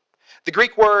worship. The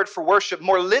Greek word for worship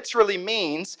more literally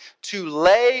means to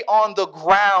lay on the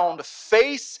ground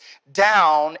face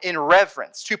down in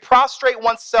reverence, to prostrate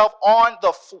oneself on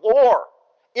the floor,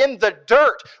 in the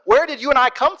dirt. Where did you and I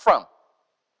come from?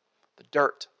 The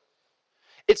dirt.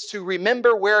 It's to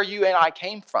remember where you and I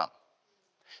came from,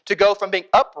 to go from being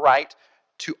upright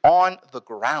to on the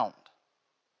ground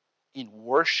in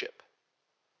worship.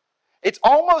 It's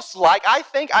almost like, I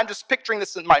think, I'm just picturing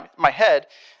this in my head,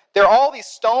 there are all these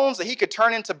stones that he could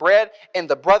turn into bread, and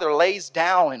the brother lays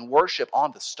down and worship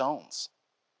on the stones,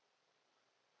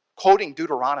 quoting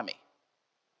Deuteronomy.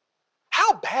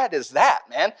 How bad is that,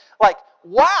 man? Like,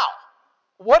 wow,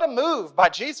 what a move by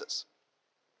Jesus.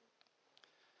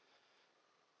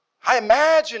 I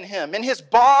imagine him in his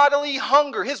bodily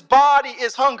hunger. His body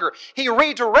is hunger. He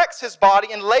redirects his body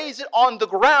and lays it on the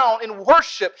ground in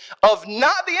worship of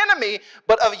not the enemy,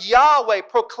 but of Yahweh,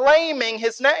 proclaiming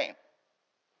his name.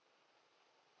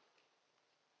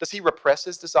 Does he repress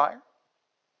his desire?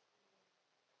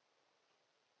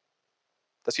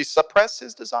 Does he suppress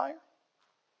his desire?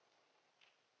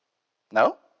 No.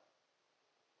 It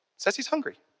says he's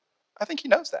hungry. I think he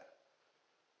knows that.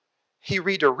 He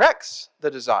redirects the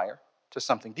desire to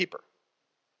something deeper.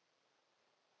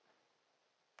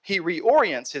 He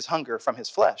reorients his hunger from his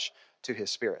flesh to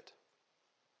his spirit.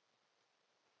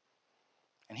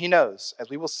 And he knows, as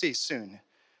we will see soon,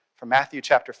 from Matthew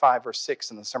chapter 5, verse 6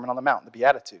 in the Sermon on the Mount, the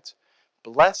Beatitudes,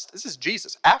 blessed, this is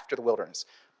Jesus after the wilderness,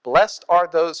 blessed are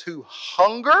those who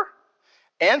hunger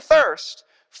and thirst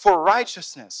for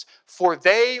righteousness, for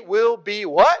they will be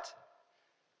what?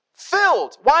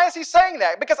 Filled. Why is he saying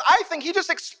that? Because I think he just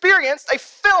experienced a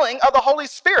filling of the Holy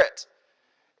Spirit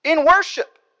in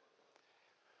worship.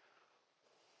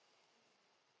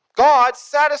 God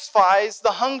satisfies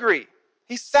the hungry.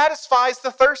 He satisfies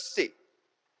the thirsty.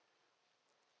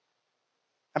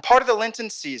 And part of the Lenten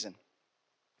season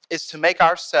is to make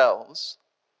ourselves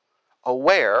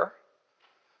aware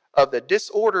of the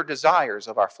disordered desires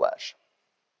of our flesh.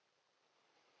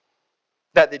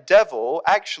 That the devil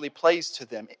actually plays to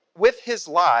them. With his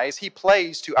lies, he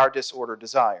plays to our disordered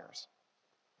desires.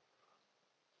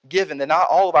 Given that not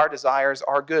all of our desires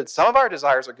are good. Some of our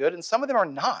desires are good and some of them are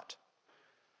not.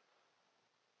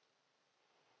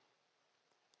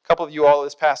 A couple of you all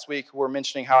this past week were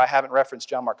mentioning how I haven't referenced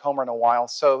John Mark Comer in a while.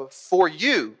 So for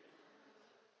you,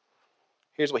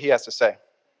 here's what he has to say.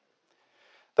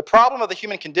 The problem of the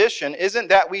human condition isn't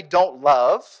that we don't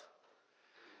love.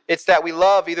 It's that we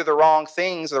love either the wrong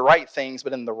things or the right things,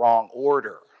 but in the wrong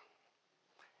order.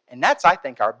 And that's, I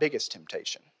think, our biggest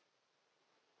temptation.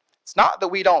 It's not that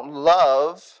we don't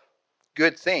love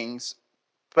good things,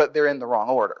 but they're in the wrong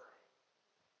order.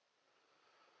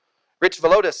 Rich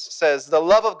Villodas says, the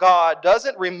love of God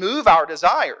doesn't remove our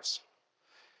desires.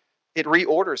 It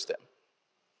reorders them.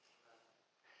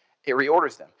 It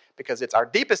reorders them because it's our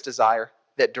deepest desire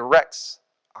that directs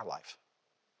our life.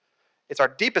 It's our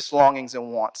deepest longings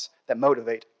and wants that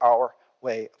motivate our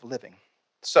way of living.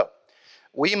 So,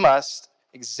 we must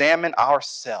examine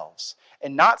ourselves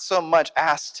and not so much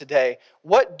ask today,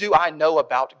 what do I know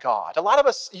about God? A lot of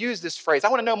us use this phrase, I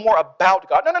want to know more about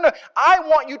God. No. I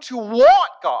want you to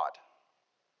want God.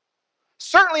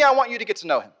 Certainly I want you to get to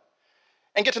know him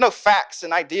and get to know facts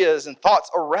and ideas and thoughts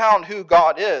around who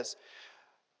God is.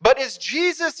 But is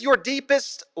Jesus your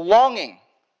deepest longing?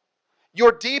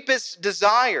 Your deepest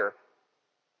desire?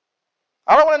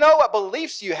 I don't want to know what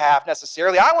beliefs you have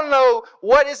necessarily. I want to know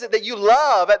what is it that you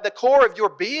love at the core of your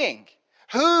being.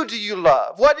 Who do you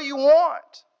love? What do you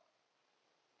want?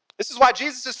 This is why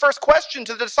Jesus' first question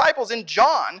to the disciples in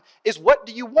John is, what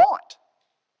do you want?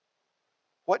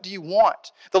 What do you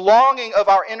want? The longing of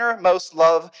our innermost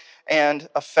love and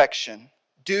affection.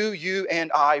 Do you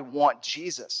and I want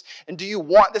Jesus? And do you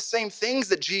want the same things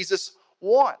that Jesus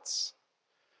wants?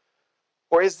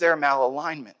 Or is there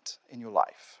malalignment in your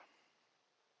life?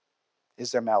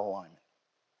 Is there malalignment?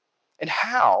 And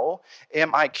how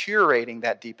am I curating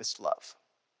that deepest love?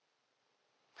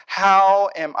 How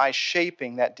am I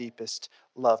shaping that deepest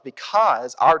love?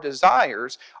 Because our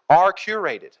desires are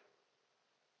curated.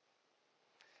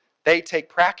 They take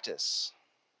practice,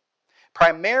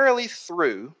 primarily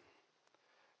through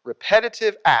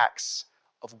repetitive acts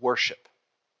of worship,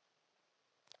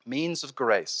 means of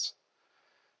grace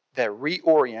that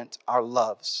reorient our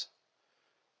loves.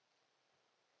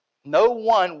 No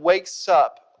one wakes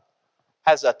up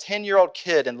as a 10-year-old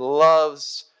kid and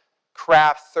loves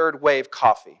Kraft third wave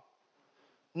coffee.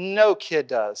 No kid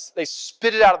does. They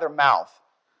spit it out of their mouth.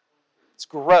 It's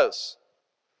gross.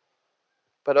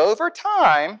 But over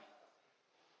time,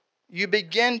 you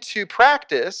begin to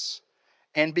practice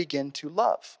and begin to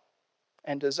love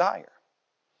and desire.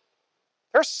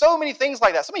 There are so many things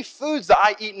like that. So many foods that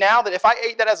I eat now that if I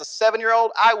ate that as a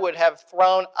 7-year-old, I would have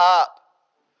thrown up.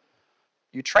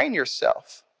 You train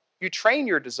yourself. You train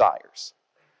your desires.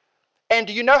 And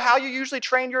do you know how you usually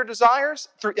train your desires?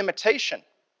 Through imitation.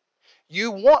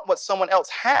 You want what someone else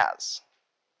has.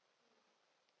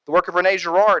 The work of René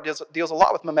Girard deals a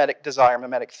lot with mimetic desire,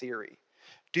 mimetic theory.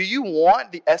 Do you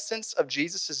want the essence of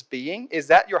Jesus' being? Is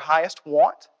that your highest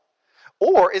want?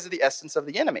 Or is it the essence of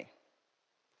the enemy?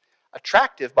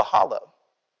 Attractive but hollow.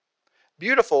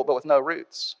 Beautiful but with no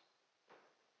roots.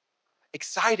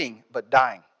 Exciting but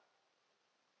dying.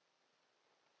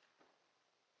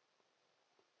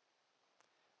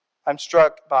 I'm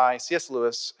struck by C.S.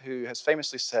 Lewis, who has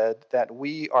famously said that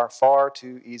we are far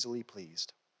too easily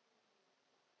pleased.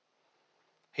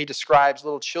 He describes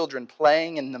little children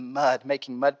playing in the mud,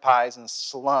 making mud pies in a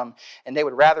slum, and they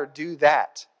would rather do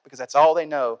that, because that's all they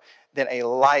know, than a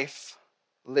life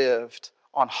lived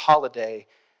on holiday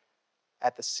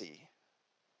at the sea.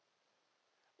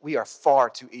 We are far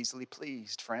too easily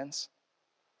pleased, friends.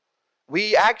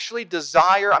 We actually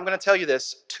desire, I'm going to tell you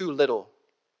this, too little.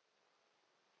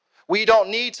 We don't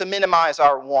need to minimize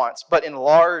our wants, but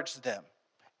enlarge them,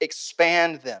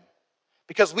 expand them.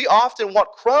 Because we often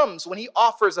want crumbs when he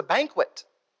offers a banquet.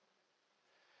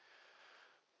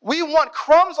 We want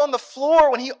crumbs on the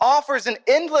floor when he offers an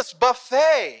endless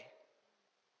buffet.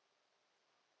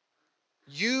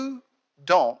 You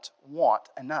don't want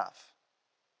enough.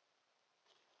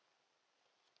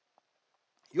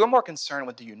 You're more concerned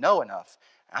with, do you know enough?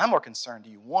 I'm more concerned, do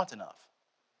you want enough?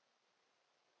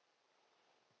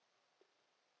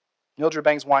 Mildred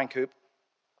Bangs Winecoop,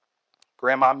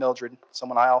 Grandma Mildred,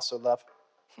 someone I also love.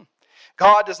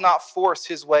 God does not force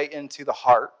his way into the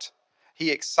heart. He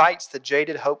excites the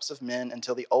jaded hopes of men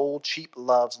until the old cheap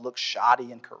loves look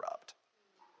shoddy and corrupt.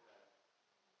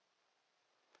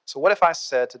 So what if I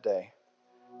said today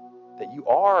that you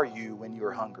are you when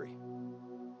you're hungry?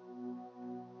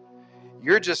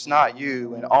 You're just not you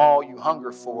when all you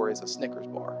hunger for is a Snickers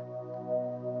bar.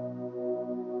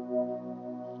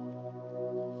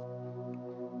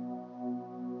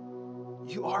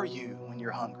 You are you when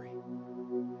you're hungry.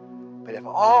 But if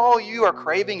all you are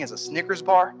craving is a Snickers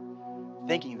bar,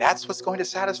 thinking that's what's going to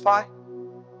satisfy,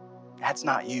 that's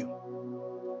not you.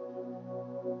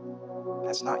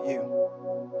 That's not you.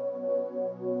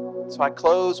 So I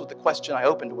close with the question I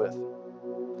opened with.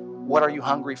 What are you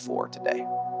hungry for today?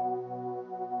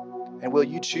 And will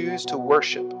you choose to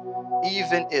worship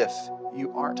even if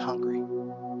you aren't hungry?